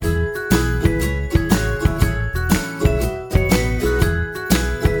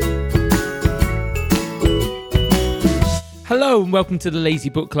Hello and welcome to the Lazy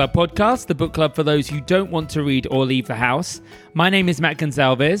Book Club podcast, the book club for those who don't want to read or leave the house. My name is Matt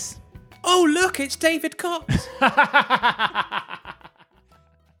Gonsalves. Oh, look, it's David Cox.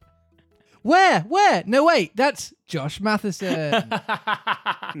 Where? No, wait, that's Josh Matheson.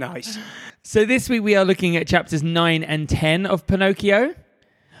 Nice. So this week we are looking at chapters 9 and 10 of Pinocchio,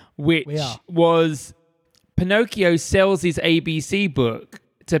 which was Pinocchio sells his ABC book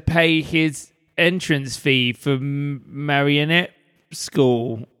to pay his entrance fee for marionette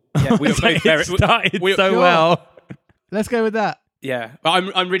school. Yeah, we were both It started so Sure. well. Let's go with that. Yeah, but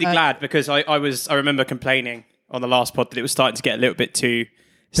I'm really glad because I remember complaining on the last pod that it was starting to get a little bit too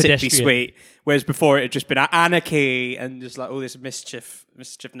sickly Pedestrian. sweet, whereas before it had just been anarchy and just like all this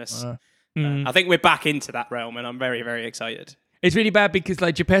mischievousness. I think we're back into that realm, and I'm very, very excited. It's really bad because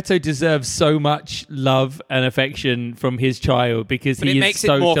like Geppetto deserves so much love and affection from his child because But he it is makes it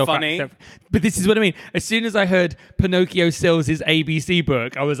so more self-accept- funny. But this is what I mean. As soon as I heard Pinocchio sells his ABC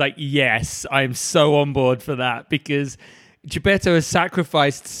book, I was like, yes, I'm so on board for that because Geppetto has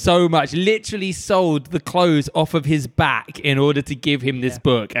sacrificed so much, literally sold the clothes off of his back in order to give him this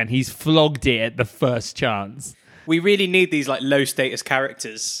book, and he's flogged it at the first chance. We really need these like low status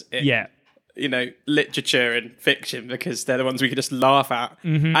characters in, Yeah. you know, literature and fiction because they're the ones we can just laugh at.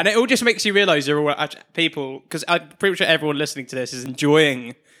 And it all just makes you realise you're all people, because I'm pretty sure everyone listening to this is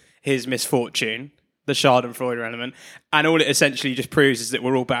enjoying his misfortune, the Schadenfreude element, and all it essentially just proves is that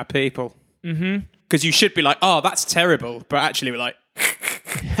we're all bad people. Because you should be like, oh, that's terrible, but actually we're like,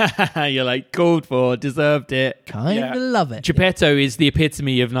 You're like, called for, deserved it. Kinda love it. Geppetto is the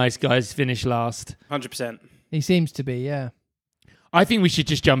epitome of nice guys finish last. 100%. He seems to be, yeah. I think we should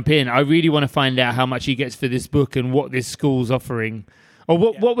just jump in. I really want to find out how much he gets for this book and what this school's offering. Or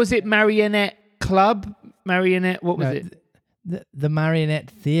what was it? Marionette Club? Marionette? What was No, it? The Marionette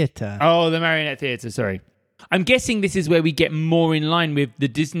Theatre. Oh, the Marionette Theatre, sorry. I'm guessing this is where we get more in line with the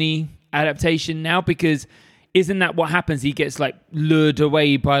Disney adaptation now because isn't that what happens? He gets like lured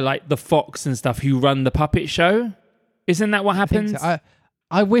away by like the Fox and stuff who run the puppet show. Isn't that what I think happens? so.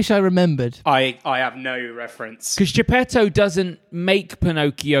 I wish I remembered. I have no reference. Because Geppetto doesn't make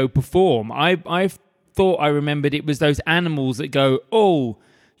Pinocchio perform. I thought I remembered it was those animals that go, oh,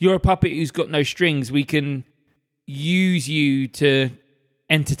 you're a puppet who's got no strings. We can use you to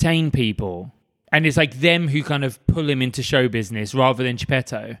entertain people. And it's like them who kind of pull him into show business rather than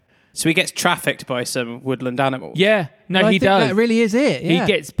Geppetto. So he gets trafficked by some woodland animals. Yeah, no, Well, I he think does. That really is it. Yeah. He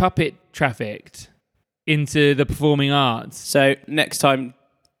gets puppet trafficked into the performing arts. So next time,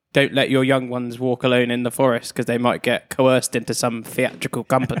 don't let your young ones walk alone in the forest because they might get coerced into some theatrical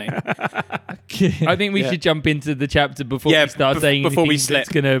company. I think we should jump into the chapter before Yeah, we start saying before we anything that's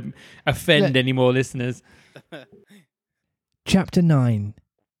slip. going to offend any more listeners. Chapter 9.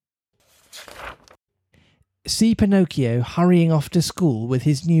 See Pinocchio hurrying off to school with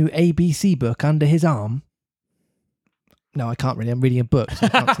his new ABC book under his arm. No, I can't really. I'm reading a book, so I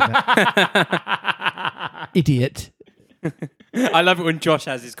can't say that. Idiot. I love it when Josh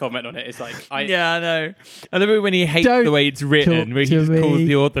has his comment on it. It's like, Yeah, I know. I love it when he hates Don't the way it's written, talk where he to just calls me.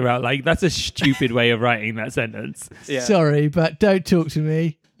 the author out. Like, that's a stupid way of writing that sentence. Yeah. Sorry, but don't talk to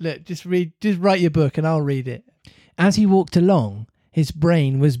me. Look, just write your book and I'll read it. As he walked along, his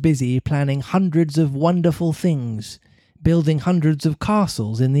brain was busy planning hundreds of wonderful things, building hundreds of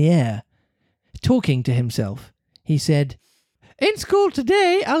castles in the air. Talking to himself, he said, "In school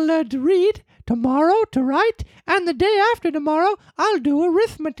today, I'll learn to read, tomorrow to write, and the day after tomorrow, I'll do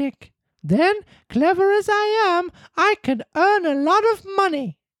arithmetic. Then, clever as I am, I can earn a lot of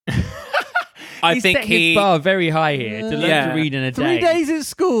money." I He's think setting his bar very high here to learn Yeah. to read in a 3 day. days at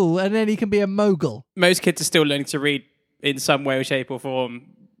school, and then he can be a mogul. most kids are still learning to read in some way, shape, or form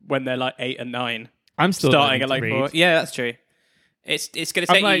when they're like 8 and 9. I'm still Starting learning at like to 4. read. Yeah, that's true. It's going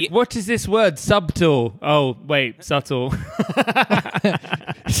to I'm take like, you. what is this word? Subtle. Oh, wait, subtle.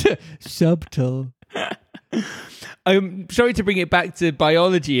 Subtle. I'm sorry to bring it back to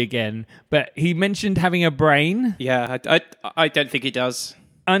biology again, but he mentioned having a brain. Yeah, I don't think he does.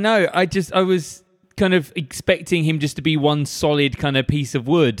 I know. I was kind of expecting him just to be one solid kind of piece of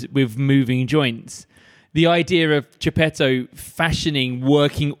wood with moving joints. The idea of Geppetto fashioning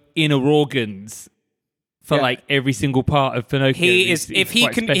working inner organs for Yeah. like every single part of Pinocchio. He is if he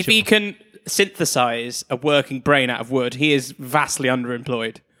quite can special. if he can synthesize a working brain out of wood, he is vastly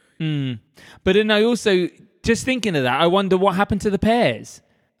underemployed. But then I also just thinking of that, I wonder what happened to the pears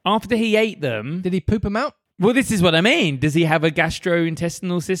after he ate them. Did he poop him out? Well, this is what I mean. Does he have a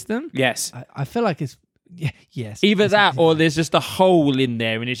gastrointestinal system? Yes. I feel like it's... Yeah, yes. Either Yes, that yes, or there's just a hole in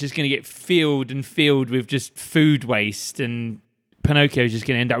there and it's just going to get filled with just food waste and Pinocchio's just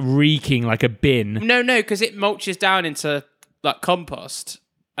going to end up reeking like a bin. No, because it mulches down into like compost,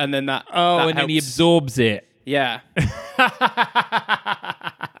 and then that. Oh, that and then he helps. absorbs it. Yeah.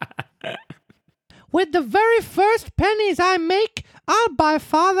 With the very first pennies I make, I'll buy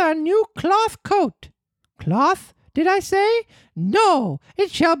father a new cloth coat. Cloth, did I say? No, it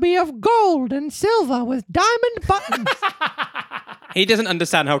shall be of gold and silver with diamond buttons. He doesn't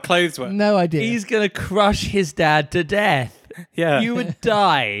understand how clothes work. No idea. He's going to crush his dad to death. Yeah. You would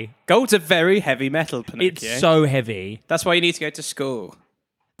die. Gold's a very heavy metal, Pinocchio. It's so heavy. That's why you need to go to school.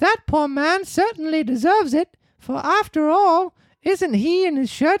 That poor man certainly deserves it, for after all, isn't he in his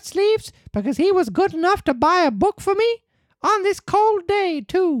shirt sleeves because he was good enough to buy a book for me? On this cold day,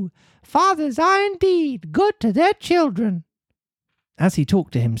 too. Fathers are indeed good to their children. As he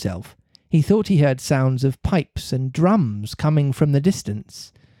talked to himself, he thought he heard sounds of pipes and drums coming from the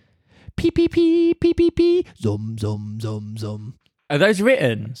distance. Pee pee pee, pee pee pee, zum zum zum zum. Are those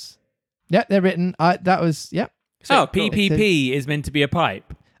written? Yep, they're written. That was, yep. So cool. PPP is meant to be a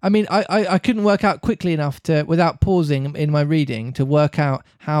pipe. I mean, I couldn't work out quickly enough to, without pausing in my reading, to work out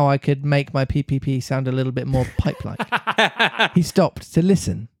how I could make my PPP sound a little bit more pipe-like. He stopped to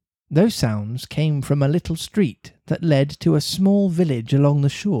listen. Those sounds came from a little street that led to a small village along the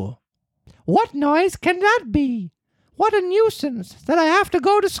shore. What noise can that be? What a nuisance that I have to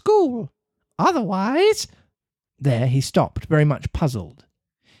go to school. Otherwise... There he stopped, very much puzzled.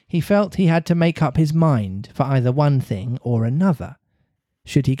 He felt he had to make up his mind for either one thing or another.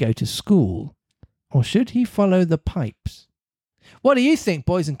 Should he go to school, or should he follow the pipes? What do you think,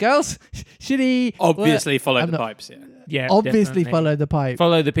 boys and girls? Should he... Obviously follow I'm the not- pipes, yeah. Yeah, Obviously definitely. follow the pipe.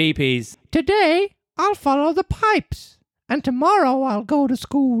 Follow the PPs. Today, I'll follow the pipes, and tomorrow I'll go to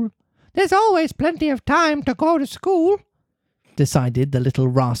school. There's always plenty of time to go to school, decided the little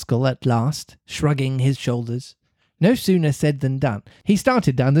rascal at last, shrugging his shoulders. No sooner said than done. He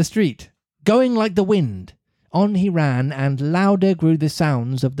started down the street, going like the wind. On he ran, and louder grew the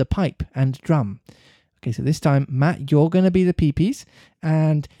sounds of the pipe and drum. Okay, so this time, Matt, you're going to be the peepees,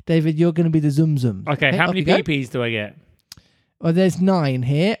 and David, you're going to be the zum-zums. Okay, how off many you go. PPs do I get? Well, there's 9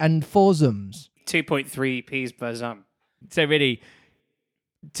 here, and 4 zums. 2.3 P's per zum. So ready?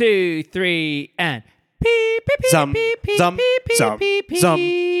 2, 3, and Peep, peep, peep, Zum, peep, peep, zum, peep, peep, zum, peep, peep. zum.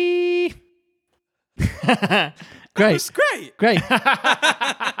 Great. That's great. Great.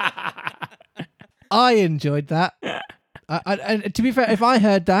 I enjoyed that. And to be fair, if I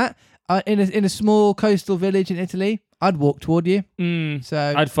heard that in a small coastal village in Italy, I'd walk toward you.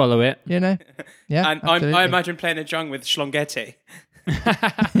 So I'd follow it. you know, yeah. And absolutely. I imagine playing a drum with Schlonghetti. To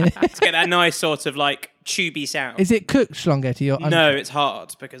get that nice sort of like tubey sound. Is it cooked schlonghetti or No, it's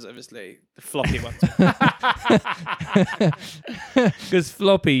hard because obviously the floppy ones. Because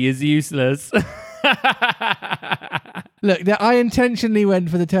floppy is useless. Look, I intentionally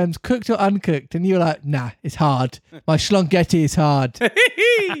went for the terms cooked or uncooked, and you were like, nah, it's hard. My schlonghetti is hard.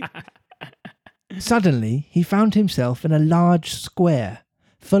 Suddenly, he found himself in a large square,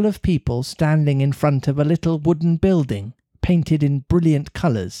 full of people standing in front of a little wooden building, painted in brilliant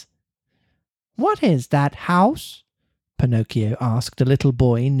colours. What is that house? Pinocchio asked a little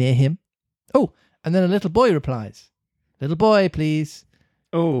boy near him. Oh, and then a little boy replies. Little boy, please.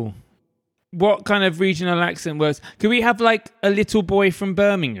 Oh. What kind of regional accent works? Could we have like a little boy from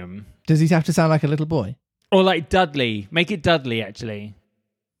Birmingham? Does he have to sound like a little boy? Or like Dudley. Make it Dudley, actually.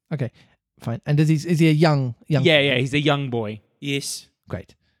 Okay, fine. And is he a young? Yeah, he's a young boy. Yes.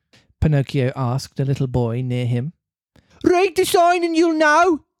 Great. Pinocchio asked a little boy near him. Read the sign and you'll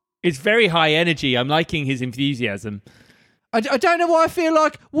know. It's very high energy. I'm liking his enthusiasm. I don't know why I feel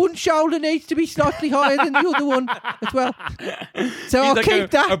like one shoulder needs to be slightly higher than the other one as well. So I'll He's like keep a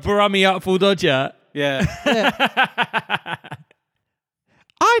that. Brummy Artful Dodger. Yeah.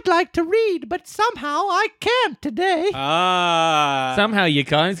 I'd like to read, but somehow I can't today. Somehow you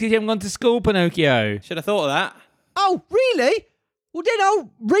can't. It's because you haven't gone to school, Pinocchio. Should have thought of that. Oh, really? Well, then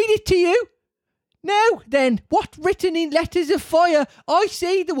I'll read it to you. Now, then, what written in letters of fire? I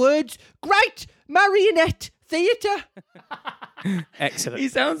see the words Great Marionette Theatre. Excellent. He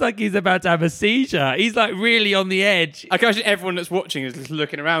sounds like he's about to have a seizure. He's like really on the edge. I can imagine everyone that's watching is just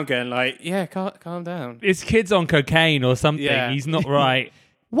looking around going like, yeah, calm down. This kid's on cocaine or something. Yeah. He's not right.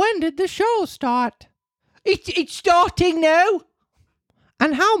 When did the show start? It's starting now.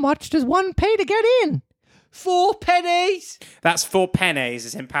 And how much does one pay to get in? 4 pennies. That's 4 pennies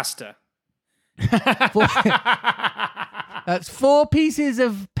as in pasta. That's 4 pieces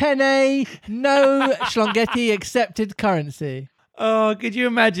of penne, no schlonghetti accepted currency. Oh, could you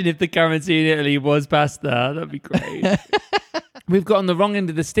imagine if the currency in Italy was pasta? That'd be great. We've got on the wrong end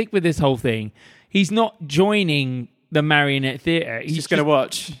of the stick with this whole thing. He's not joining the marionette theatre. He's just going to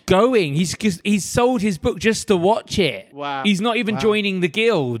watch. Going. He's sold his book just to watch it. Wow. He's not even joining the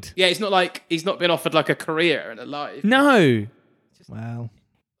guild. Yeah, it's not like he's not been offered like a career and a life. No. Wow.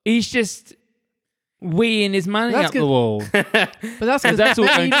 He's just weeing his money That's up good. the wall. But that's Because that's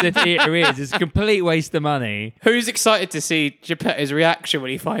what going to the theatre is. It's a complete waste of money. Who's excited to see Geppetto's reaction when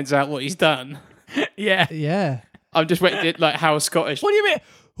he finds out what he's done? Yeah. Yeah. I'm just waiting, like, how Scottish. What do you mean?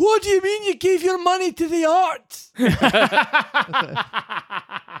 What do you mean you gave your money to the arts?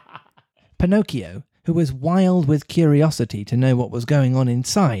 Pinocchio, who was wild with curiosity to know what was going on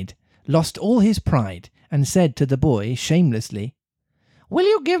inside, lost all his pride and said to the boy shamelessly, "Will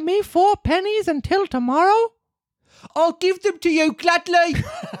you give me 4 pennies until tomorrow?" "I'll give them to you gladly,"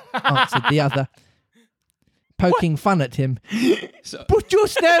 answered the other, poking fun at him. "But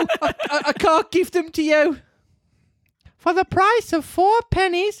just now, I can't give them to you." "For the price of 4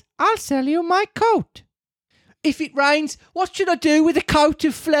 pennies, I'll sell you my coat." "If it rains, what should I do with a coat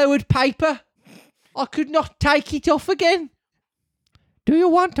of flowered paper? I could not take it off again." "Do you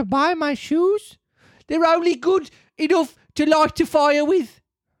want to buy my shoes?" "They're only good enough to light a fire with."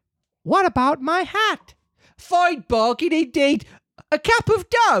 "What about my hat?" "Fine bargain indeed. A cap of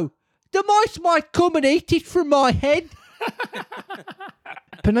dough. The mice might come and eat it from my head."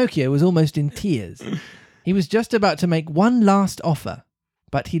 Pinocchio was almost in tears. He was just about to make one last offer,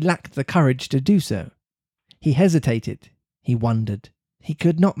 but he lacked the courage to do so. He hesitated. He wondered. He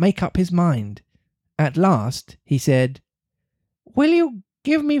could not make up his mind. At last, he said, "Will you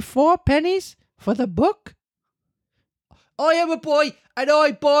give me 4 pennies for the book?" "I am a boy, and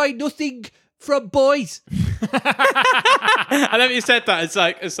I buy nothing from boys." I love you said that.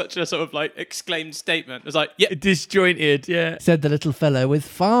 It's such a sort of like exclaimed statement. It's like, yeah, Disjointed, yeah. Said the little fellow with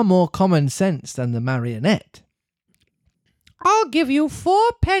far more common sense than the marionette. "I'll give you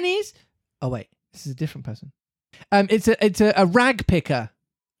 4 pennies. Oh wait, this is a different person. It's a rag picker.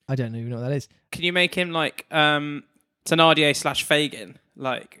 I don't even know what that is. can you make him like Thénardier / Fagin,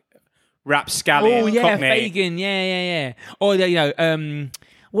 like rapscallion? Oh yeah, Cockney. Fagin, yeah. Or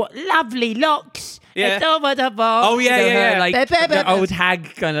what lovely locks. Yeah. It's over the bar. Oh, yeah, You know, yeah, her, yeah. like the old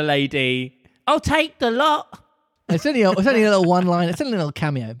hag kind of lady. I'll take the lot. It's only a little one line. It's only a little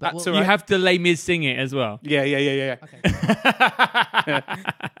cameo. But That's we'll- all right. You have to Les Mis sing it as well. Yeah.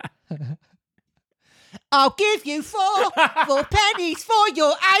 I'll give you 4 pennies for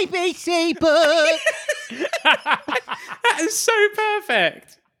your ABC book. That is so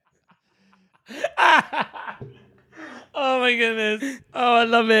perfect. Oh my goodness. Oh, I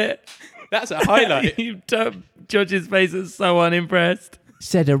love it. That's a highlight. George's face is so unimpressed.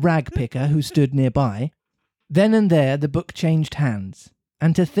 Said a rag picker who stood nearby. Then and there the book changed hands.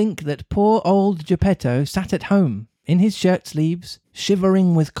 And to think that poor old Geppetto sat at home, in his shirt sleeves,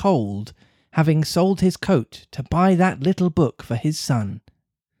 shivering with cold, having sold his coat to buy that little book for his son.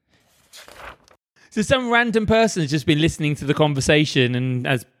 So some random person has just been listening to the conversation and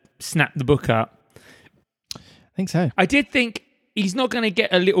has snapped the book up. I think so. I did think he's not going to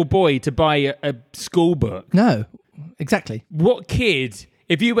get a little boy to buy a school book. No, exactly. What kid,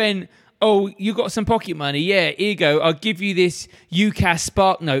 if you went, oh, you got some pocket money? Yeah, here you go. I'll give you this UCAS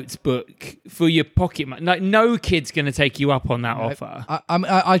Spark Notes book for your pocket money. Like, no kid's going to take you up on that offer.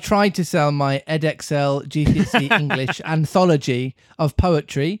 I tried to sell my Edexcel GCSE English anthology of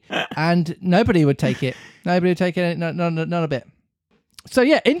poetry, and nobody would take it. Nobody would take it, not a bit. So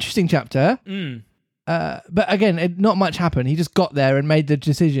yeah, interesting chapter. But again, not much happened. He just got there and made the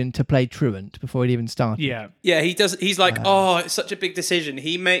decision to play truant before he'd even started. Yeah, he does. He's like, oh, it's such a big decision.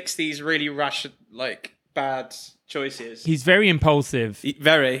 He makes these really rash, like bad choices. He's very impulsive.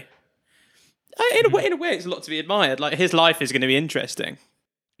 Very. In a way, it's a lot to be admired. Like his life is going to be interesting.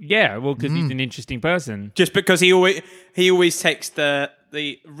 Yeah, well, because he's an interesting person. Just because he always takes the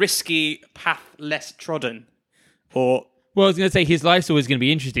risky path less trodden, or. Well, I was going to say his life's always going to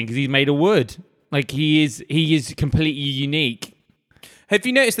be interesting because he's made of wood. Like he is completely unique. Have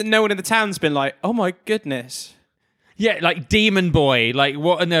you noticed that no one in the town's been like, oh my goodness? Yeah, like demon boy, like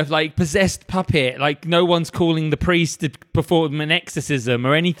what on earth, like possessed puppet, like no one's calling the priest to perform an exorcism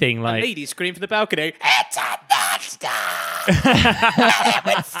or anything. Like A lady screamed from the balcony, it's a monster!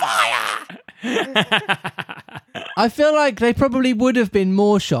 With fire! I feel like they probably would have been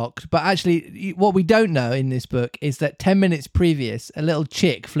more shocked, but actually what we don't know in this book is that 10 minutes previous, a little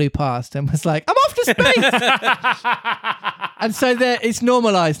chick flew past and was like, I'm off to space! And so it's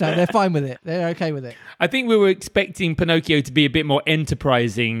normalised now. They're fine with it. They're okay with it. I think we were expecting Pinocchio to be a bit more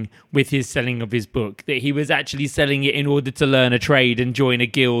enterprising with his selling of his book, that he was actually selling it in order to learn a trade and join a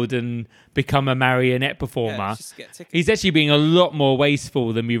guild and become a marionette performer. just get tickets. He's actually being a lot more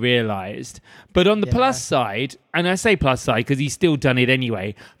wasteful than we realised. But on the plus side, and I say plus side because he's still done it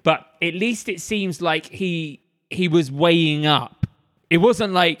anyway, but at least it seems like he was weighing up. It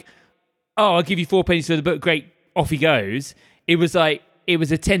wasn't like, oh, I'll give you 4 pennies for the book, great, off he goes. It was like, it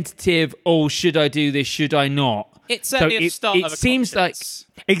was a tentative, oh, should I do this, should I not? It's certainly a start of a seems conscience.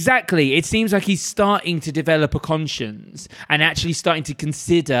 Exactly. It seems like he's starting to develop a conscience and actually starting to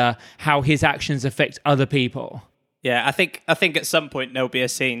consider how his actions affect other people. Yeah, I think at some point there'll be a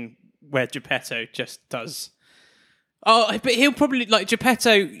scene where Geppetto just does. Oh, but he'll probably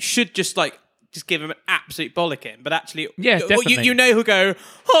Geppetto should just give him an absolute bollocking, but actually, yeah, definitely. You know, he'll go,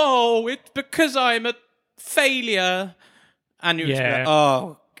 oh, it's because I'm a failure, and you're just like,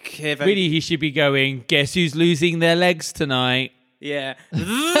 oh, Kevin. Really, he should be going, guess who's losing their legs tonight? Yeah.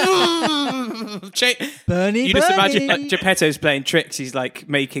 Bernie, you just imagine Geppetto's playing tricks. He's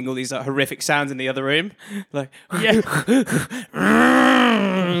making all these horrific sounds in the other room. Yeah.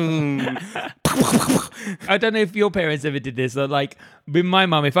 I don't know if your parents ever did this. Or with my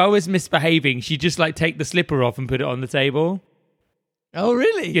mum, if I was misbehaving, she'd just take the slipper off and put it on the table. Oh,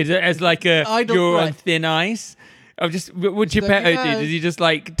 really? Yeah, as you're on thin ice. What Geppetto do? Does he just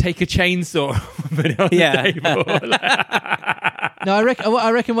take a chainsaw and put it on the table? No,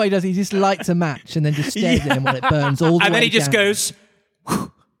 I reckon what he does, he just lights a match and then just stares at him while it burns all the way and then he just down. goes,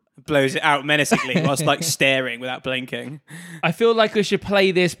 blows it out menacingly whilst staring without blinking. I feel like we should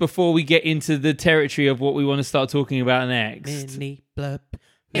play this before we get into the territory of what we want to start talking about next. Mini blub,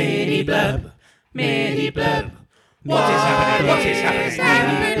 mini blub, mini blub. What is happening? What is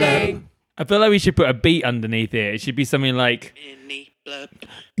happening? I feel like we should put a beat underneath it. It should be something like mini blub,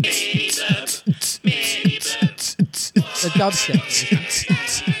 mini blub, mini blub. a dubstep.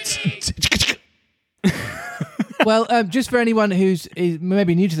 Well, just for anyone is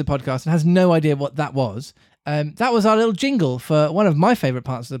maybe new to the podcast and has no idea what that was our little jingle for one of my favourite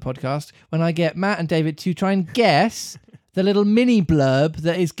parts of the podcast, when I get Matt and David to try and guess the little mini blurb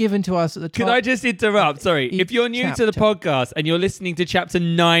that is given to us at the top. Could I just interrupt? Sorry. If you're new to the podcast and you're listening to chapter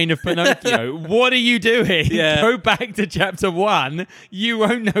 9 of Pinocchio, what are you doing? Yeah. Go back to chapter 1. You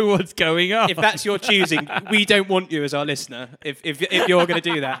won't know what's going on. If that's your choosing, we don't want you as our listener if you're going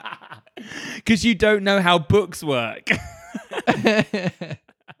to do that. Because you don't know how books work.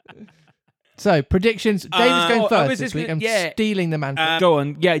 So, predictions. David's going first this week. I'm stealing the man. Go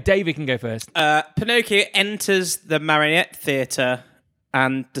on. Yeah, David can go first. Pinocchio enters the Marionette Theatre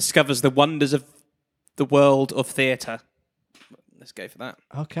and discovers the wonders of the world of theatre. Let's go for that.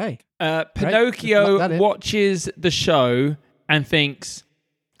 Okay. Pinocchio watches the show and thinks,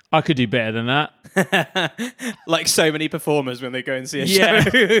 I could do better than that. Like so many performers when they go and see a Yeah. show.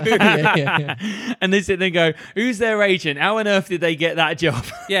 Yeah. And they sit there and go, who's their agent? How on earth did they get that job?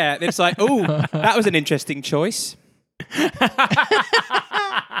 Yeah, it's like, oh, that was an interesting choice.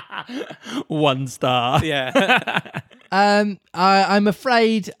 1 star. Yeah. I'm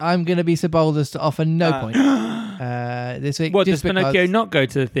afraid I'm going to be so bold as to offer no point this week. What, just does Pinocchio not go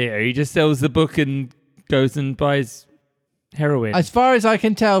to the theatre? He just sells the book and goes and buys heroin. As far as I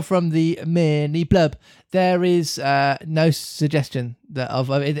can tell from the mini blurb, there is no suggestion of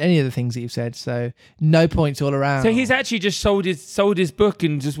any of the things that you've said, so no points all around. So he's actually just sold his book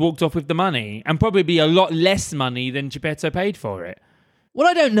and just walked off with the money, and probably a lot less money than Geppetto paid for it. Well,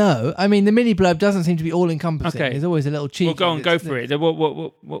 I don't know. I mean, the mini blurb doesn't seem to be all-encompassing. Okay. There's always a little cheeky. Well, go for it.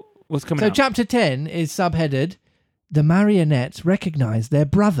 What's coming So out? chapter 10 is subheaded, The marionettes recognize their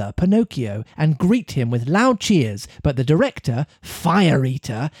brother, Pinocchio, and greet him with loud cheers, but the director, Fire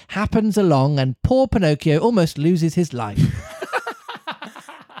Eater, happens along and poor Pinocchio almost loses his life.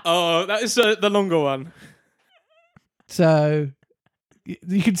 Oh, that is the longer one. So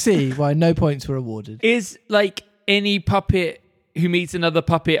you can see why no points were awarded. Is like any puppet who meets another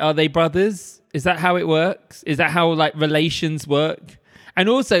puppet, are they brothers? Is that how it works? Is that how like relations work? And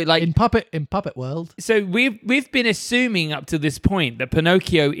also, like in puppet world, so we've been assuming up to this point that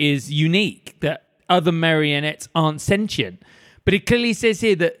Pinocchio is unique, that other marionettes aren't sentient. But it clearly says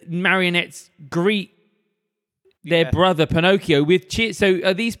here that marionettes greet their brother Pinocchio with cheers. So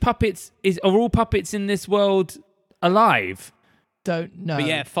are these puppets? Are all puppets in this world alive? don't know. But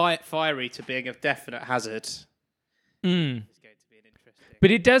yeah, Fire Eater being a definite hazard. But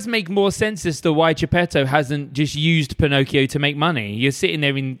it does make more sense as to why Geppetto hasn't just used Pinocchio to make money. You're sitting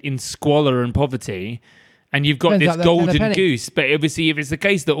there in squalor and poverty, and you've got Depends this on the golden penny. goose. But obviously, if it's the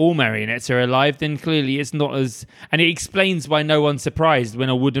case that all marionettes are alive, then clearly it's not as... And it explains why no one's surprised when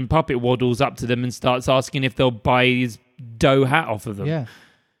a wooden puppet waddles up to them and starts asking if they'll buy his dough hat off of them. Yeah.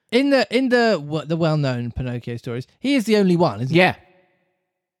 In the well-known Pinocchio stories, he is the only one, isn't he? Yeah.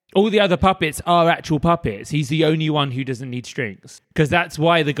 All the other puppets are actual puppets. He's the only one who doesn't need strings. Because that's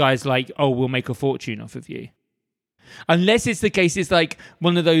why the guy's like, oh, we'll make a fortune off of you. Unless it's the case, it's like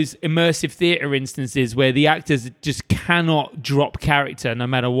one of those immersive theatre instances where the actors just cannot drop character no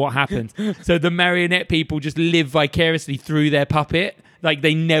matter what happens. So the marionette people just live vicariously through their puppet. Like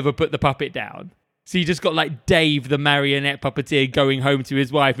they never put the puppet down. So you just got like Dave, the marionette puppeteer, going home to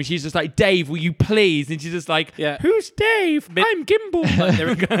his wife, and she's just like, "Dave, will you please?" And she's just like, "Who's Dave? I'm Gimbal."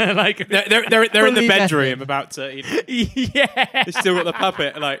 They're in the bedroom about to. Yeah, They still got the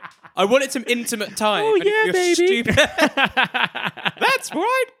puppet. Like, I wanted some intimate time. Oh, and yeah, you're baby. Stupid. That's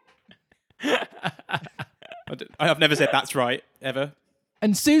right. I've never said that's right ever.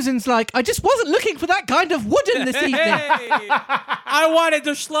 And Susan's like, I just wasn't looking for that kind of wooden this evening. I wanted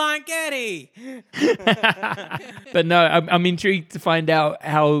the Schlanghetti. but no, I'm intrigued to find out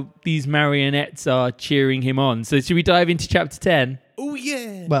how these marionettes are cheering him on. So should we dive into chapter 10? Oh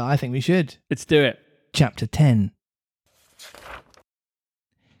yeah. Well, I think we should. Let's do it. Chapter 10.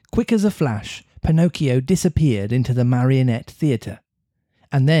 Quick as a flash, Pinocchio disappeared into the marionette theatre.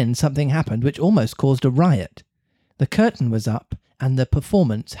 And then something happened which almost caused a riot. The curtain was up, and the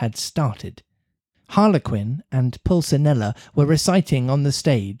performance had started. Harlequin and Pulcinella were reciting on the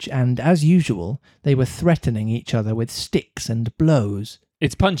stage, and as usual, they were threatening each other with sticks and blows.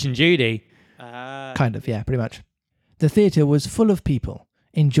 It's Punch and Judy. Kind of, yeah, pretty much. The theatre was full of people,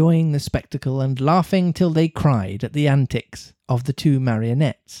 enjoying the spectacle and laughing till they cried at the antics of the two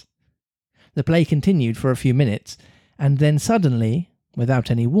marionettes. The play continued for a few minutes, and then suddenly, without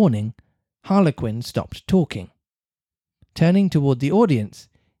any warning, Harlequin stopped talking. Turning toward the audience,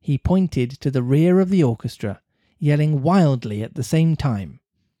 he pointed to the rear of the orchestra, yelling wildly at the same time.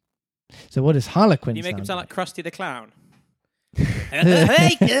 So what does Harlequin You make him sound like Krusty the Clown.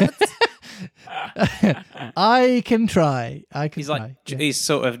 Hey, kids! I can try. He's like, he's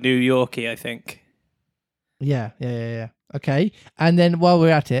sort of New Yorkie, I think. Yeah. Okay. And then while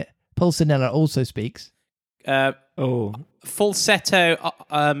we're at it, Pulcinella also speaks. Falsetto,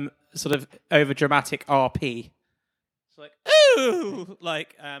 sort of over dramatic RP. It's like, ooh,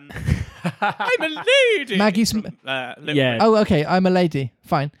 like, I'm a lady. Maggie Yeah. Oh, okay. I'm a lady.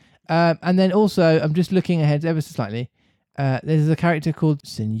 Fine. And then also, I'm just looking ahead ever so slightly. There's a character called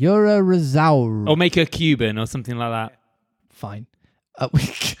Senora Rosauro. Or make her Cuban or something like that. Fine.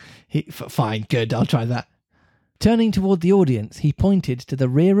 Fine, good, I'll try that. Turning toward the audience, he pointed to the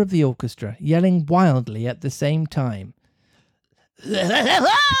rear of the orchestra, yelling wildly at the same time.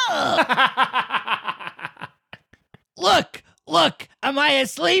 Look, am I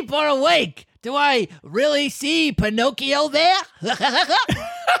asleep or awake? Do I really see Pinocchio there?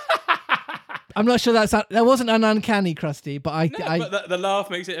 I'm not sure that wasn't an uncanny, Krusty, but but the laugh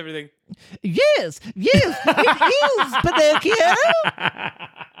makes it everything. Yes, it is Pinocchio!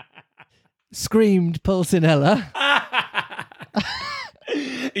 Screamed Pulcinella.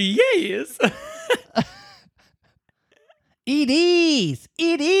 Yes. It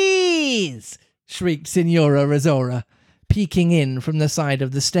is! Shrieked Signora Rosaura, peeking in from the side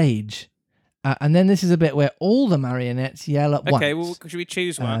of the stage. And then this is a bit where all the marionettes yell at once. Okay, well, should we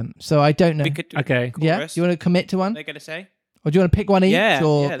choose one? So I don't know. Okay. Yeah? Chorus. Do you want to commit to one? They're going to say? Or do you want to pick one each? Yeah,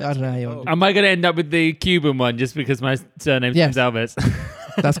 or yeah, I that's don't know how you cool. want to Am I going to end up with the Cuban one just because my surname's Yes. Gonzalez?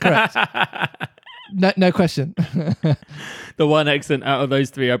 That's correct. No question. The one accent out of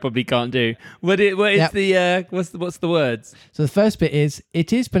those three I probably can't do. What's the words? So the first bit is,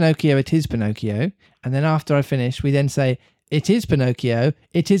 it is Pinocchio, and then after I finish, we then say, it is Pinocchio,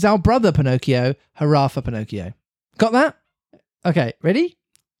 it is our brother Pinocchio, hurrah for Pinocchio. Got that? Okay, ready?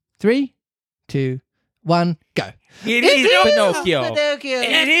 3, 2, 1, go. It is Pinocchio. Pinocchio.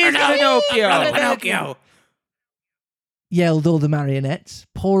 It is Pinocchio. Pinocchio. Yelled all the marionettes,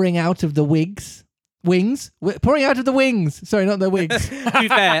 pouring out of the wings. Pouring out of the wings. Sorry, not the wigs. To be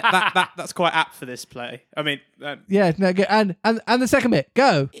fair, that's quite apt for this play. I mean, Yeah, no, go. And the second bit,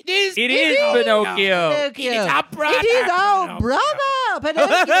 go. It is Pinocchio. Pinocchio. It is our brother. It is our brother,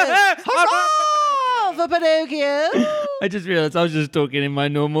 Pinocchio. Hurrah for Pinocchio. I just realised I was just talking in my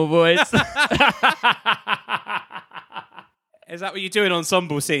normal voice. is that what you do in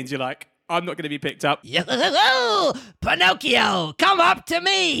ensemble scenes? You're like, I'm not going to be picked up. Pinocchio, come up to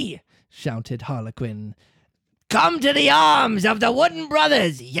me, shouted Harlequin. Come to the arms of the wooden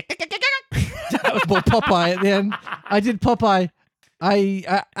brothers. That was more Popeye at the end. I did Popeye.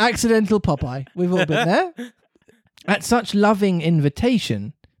 Accidental Popeye. We've all been there. At such loving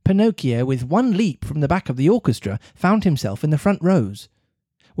invitation, Pinocchio, with one leap from the back of the orchestra, found himself in the front rows.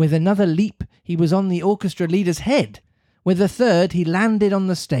 With another leap, he was on the orchestra leader's head. With a third, he landed on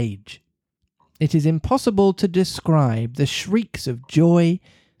the stage. It is impossible to describe the shrieks of joy,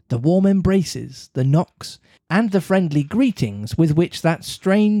 The warm embraces, the knocks, and the friendly greetings with which that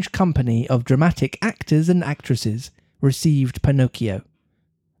strange company of dramatic actors and actresses received Pinocchio.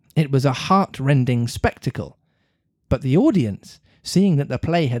 It was a heart-rending spectacle, but the audience, seeing that the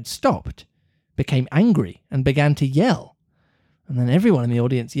play had stopped, became angry and began to yell. And then everyone in the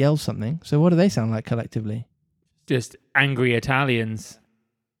audience yells something. So what do they sound like collectively? Just angry Italians.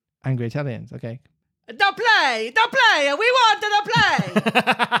 Angry Italians, okay. The play! We want the play!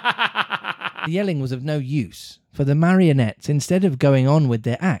 The yelling was of no use, for the marionettes, instead of going on with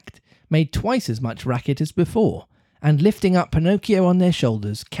their act, made twice as much racket as before, and lifting up Pinocchio on their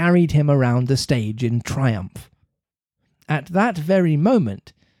shoulders, carried him around the stage in triumph. At that very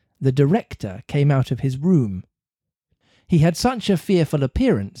moment, the director came out of his room. He had such a fearful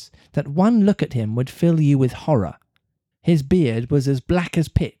appearance that one look at him would fill you with horror. His beard was as black as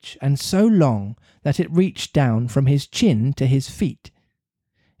pitch, and so long that it reached down from his chin to his feet.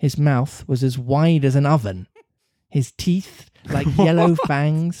 His mouth was as wide as an oven, his teeth like yellow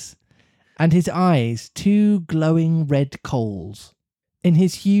fangs, and his eyes 2 glowing red coals. In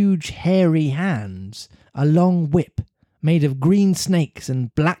his huge hairy hands, a long whip, made of green snakes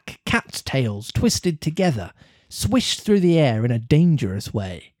and black cat's tails twisted together, swished through the air in a dangerous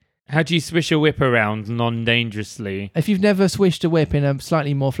way. How do you swish a whip around non-dangerously? If you've never swished a whip in a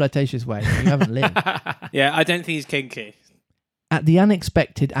slightly more flirtatious way, you haven't lived. Yeah, I don't think he's kinky. At the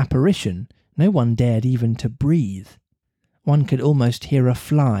unexpected apparition, no one dared even to breathe. One could almost hear a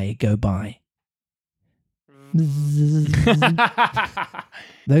fly go by.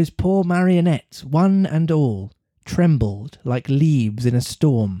 Those poor marionettes, one and all, trembled like leaves in a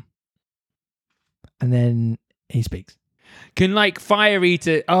storm. And then he speaks. Can Fire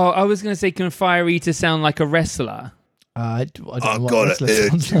Eater... Oh, I was going to say, can Fire Eater sound like a wrestler? I don't know what wrestler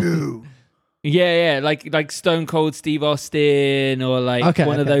sounds like. Yeah, like Stone Cold Steve Austin, or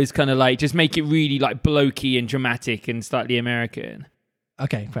one of those kind of just make it really blokey and dramatic and slightly American.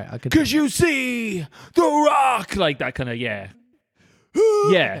 Okay, great. I could. 'Cause you see the Rock, like that kind of yeah.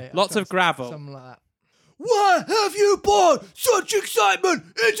 Okay, Lots of gravel. Something like that. Why have you brought such excitement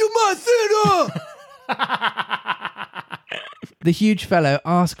into my theatre? The huge fellow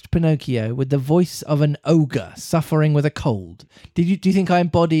asked Pinocchio with the voice of an ogre suffering with a cold. Do you think I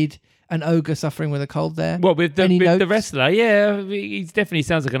embodied an ogre suffering with a cold there? What, with the wrestler? Yeah, he definitely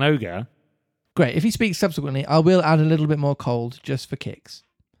sounds like an ogre. Great. If he speaks subsequently, I will add a little bit more cold just for kicks.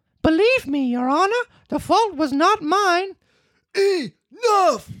 Believe me, Your Honor, the fault was not mine.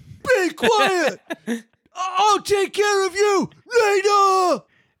 Enough! Be quiet! I'll take care of you later!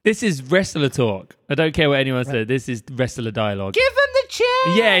 This is wrestler talk. I don't care what anyone said. This is wrestler dialogue. Give him the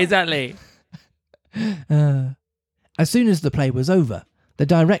chair! Yeah, exactly. As soon as the play was over, the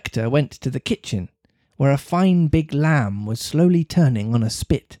director went to the kitchen, where a fine big lamb was slowly turning on a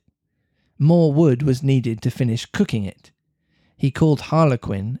spit. More wood was needed to finish cooking it. He called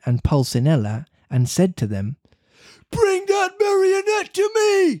Harlequin and Pulcinella and said to them, Bring that marionette to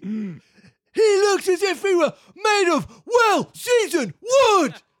me! He looks as if he were made of well-seasoned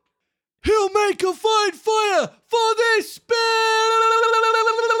wood! He'll make a fine fire for this spit!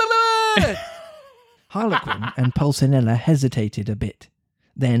 Harlequin and Pulcinella hesitated a bit.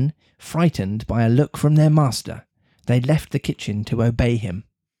 Then, frightened by a look from their master, they left the kitchen to obey him.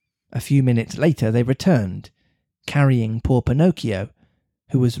 A few minutes later they returned, carrying poor Pinocchio,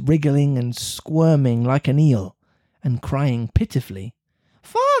 who was wriggling and squirming like an eel, and crying pitifully,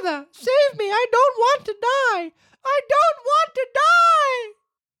 Father, save me, I don't want to die! I don't want to die!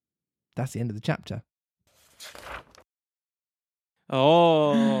 That's the end of the chapter.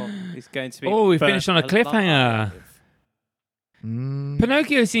 Oh, he's going to be... Oh, we finished on a cliffhanger.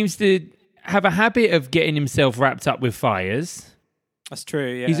 Pinocchio seems to have a habit of getting himself wrapped up with fires. That's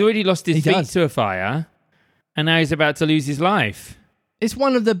true, yeah. He's already lost his feet does. to a fire, and now he's about to lose his life. It's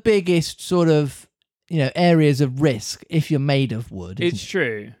one of the biggest sort of, areas of risk if you're made of wood. It's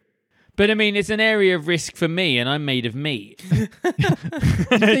true. But I mean, it's an area of risk for me, and I'm made of meat.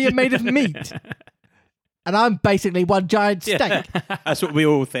 You're made of meat. And I'm basically one giant steak. Yeah. That's what we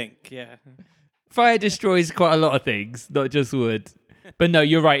all think, yeah. Fire destroys quite a lot of things, not just wood. But no,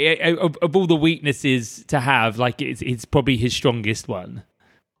 you're right. Of all the weaknesses to have, it's probably his strongest one.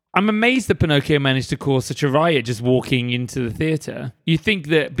 I'm amazed that Pinocchio managed to cause such a riot just walking into the theatre. You think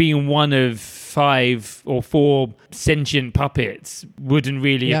that being one of 5 or 4 sentient puppets wouldn't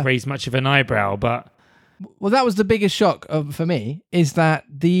really have raised much of an eyebrow, but... Well, that was the biggest shock for me, is that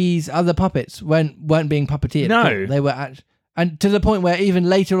these other puppets weren't being puppeteered. No. They were and to the point where even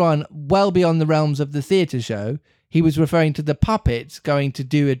later on, well beyond the realms of the theatre show, he was referring to the puppets going to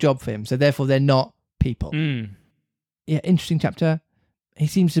do a job for him. So therefore, they're not people. Mm. Yeah, interesting chapter. he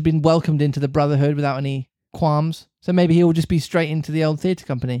seems to have been welcomed into the Brotherhood without any qualms. So maybe he'll just be straight into the old theatre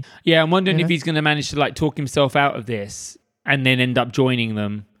company. Yeah, I'm wondering You if know? he's going to manage to like talk himself out of this and then end up joining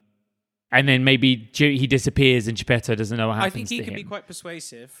them. And then maybe he disappears and Geppetto doesn't know what happens I think he to can him. be quite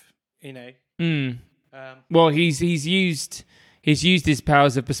persuasive, you know. Mm. Um, Well, he's used his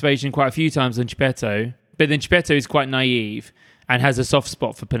powers of persuasion quite a few times on Geppetto, but then Geppetto is quite naive and has a soft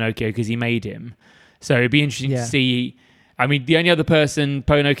spot for Pinocchio because he made him. So it'd be interesting to see. I mean, the only other person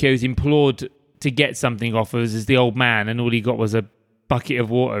Pinocchio's implored to get something off of is the old man, and all he got was a bucket of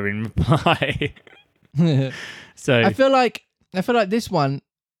water in reply. So I feel like this one,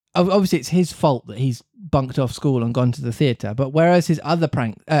 obviously it's his fault that he's bunked off school and gone to the theatre. But whereas his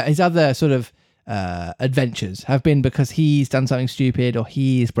other sort of adventures have been because he's done something stupid or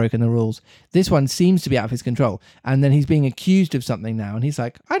he's broken the rules, this one seems to be out of his control. And then he's being accused of something now, and he's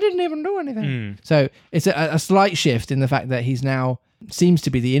like, I didn't even do anything. So it's a slight shift in the fact that he's now seems to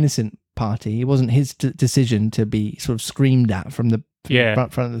be the innocent party. It wasn't his decision to be sort of screamed at from the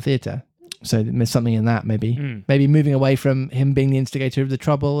front of the theatre. So there's something in that, maybe. Maybe moving away from him being the instigator of the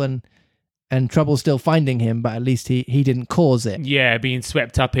trouble and trouble still finding him, but at least he didn't cause it. yeah, being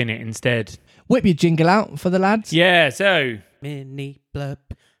swept up in it instead. Whip your jingle out for the lads. Yeah, so Mini blub,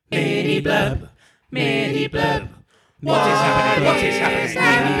 mini blub, mini blub. What is happening? What is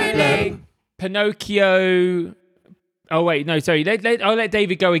happening? Mini blub. Pinocchio. Oh wait, no, sorry. I'll let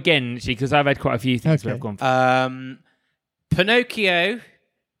David go again, actually, because I've had quite a few things where I've gone for. Pinocchio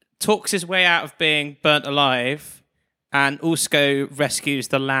talks his way out of being burnt alive, and also rescues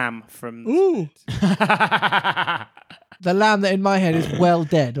the lamb from. Ooh. The lamb that in my head is well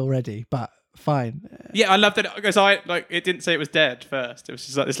dead already, but fine. Yeah, I loved it because it didn't say it was dead first. It was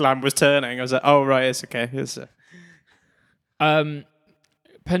just like this lamb was turning. I was like, oh right, it's okay.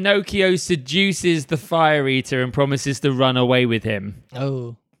 Pinocchio seduces the fire eater and promises to run away with him.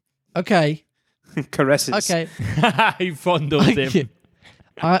 Oh. Okay. Caresses. Okay. He fondles him.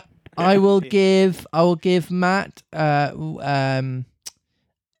 I will give Matt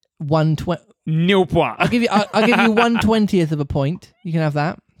 120. Nil point. I'll give you 1/20th of a point. You can have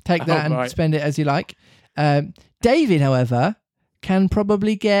that. Take that and right. spend it as you like. David, however, can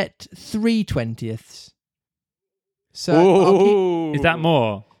probably get 3/20ths. So I'll keep, Is that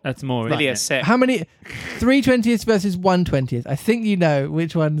more? That's more. Really a isn't it? set. how many 3/20ths versus 1/20th? I think you know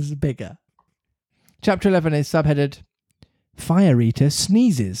which one's bigger. Chapter 11 is subheaded Fire Eater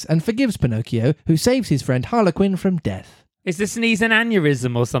sneezes and forgives Pinocchio, who saves his friend Harlequin from death. Is the sneeze an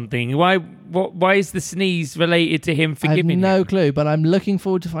aneurysm or something? Why is the sneeze related to him I have forgiving no him? clue, but I'm looking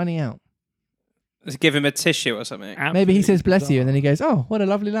forward to finding out. Let's give him a tissue or something. Maybe he says bless you and then he goes, oh, what a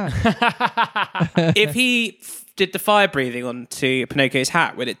lovely lad. If he did the fire breathing onto Pinocchio's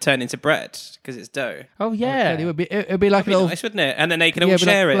hat, would it turn into bread because it's dough? Oh yeah. It would be like That'd a be little nice, wouldn't it? And then they can yeah, all it'd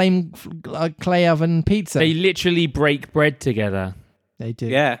be share like clay oven pizza. They literally break bread together, They do.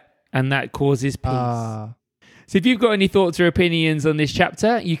 it. Yeah. and that causes peace. Ah. So if you've got any thoughts or opinions on this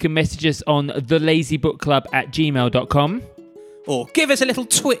chapter, you can message us on thelazybookclub@gmail.com. Or give us a little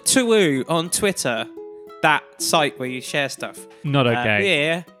to-woo on Twitter, that site where you share stuff. Not okay.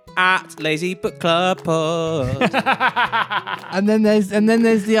 Yeah. At Lazy Book Club Pod. And then there's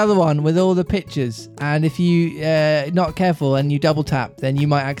the other one with all the pictures. And if you not careful and you double tap, then you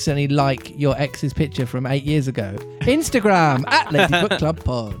might accidentally like your ex's picture from 8 years ago. Instagram at Lazy Book Club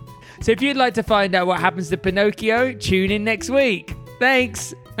Pod. So if you'd like to find out what happens to Pinocchio, tune in next week.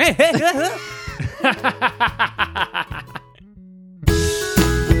 Thanks.